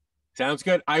business. Sounds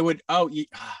good. I would. Oh, do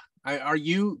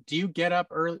you get up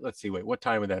early? Let's see. Wait, what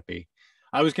time would that be?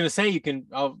 I was going to say you can.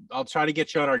 I'll try to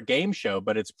get you on our game show,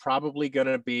 but it's probably going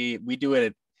to be. We do it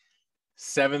at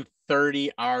 7:30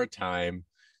 our time.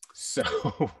 So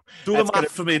do the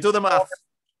math for me. Do the math.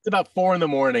 It's about 4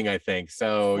 a.m, I think.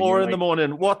 So 4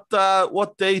 a.m.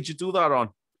 What day did you do that on?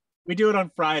 We do it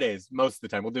on Fridays most of the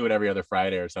time. We'll do it every other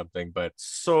Friday or something. But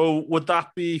so would that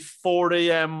be 4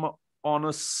 a.m. on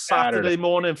a Saturday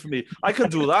morning for me? I can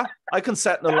do that. I can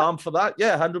set an alarm for that.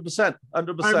 Yeah, 100%.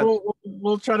 100%.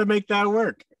 We'll try to make that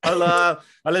work. I'll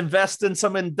invest in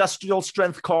some industrial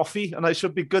strength coffee and I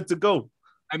should be good to go.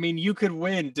 I mean, you could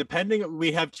win,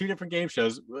 we have 2 different game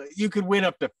shows. You could win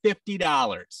up to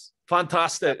 $50.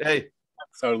 Fantastic. Hey.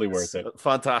 That's totally worth it.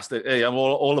 Fantastic. Hey, I'm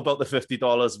all about the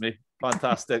 $50, me.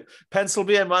 Fantastic. Pencil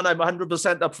me in, man. I'm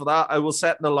 100% up for that. I will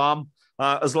set an alarm.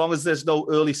 As long as there's no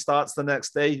early starts the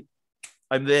next day,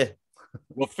 I'm there.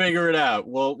 We'll figure it out.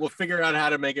 We'll figure out how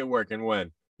to make it work and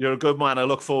when. You're a good man. I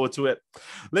look forward to it.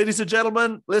 Ladies and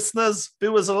gentlemen, listeners,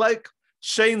 viewers alike,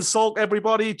 Shane Salk,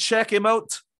 everybody, check him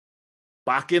out.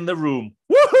 Back in the room.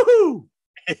 Woohoo!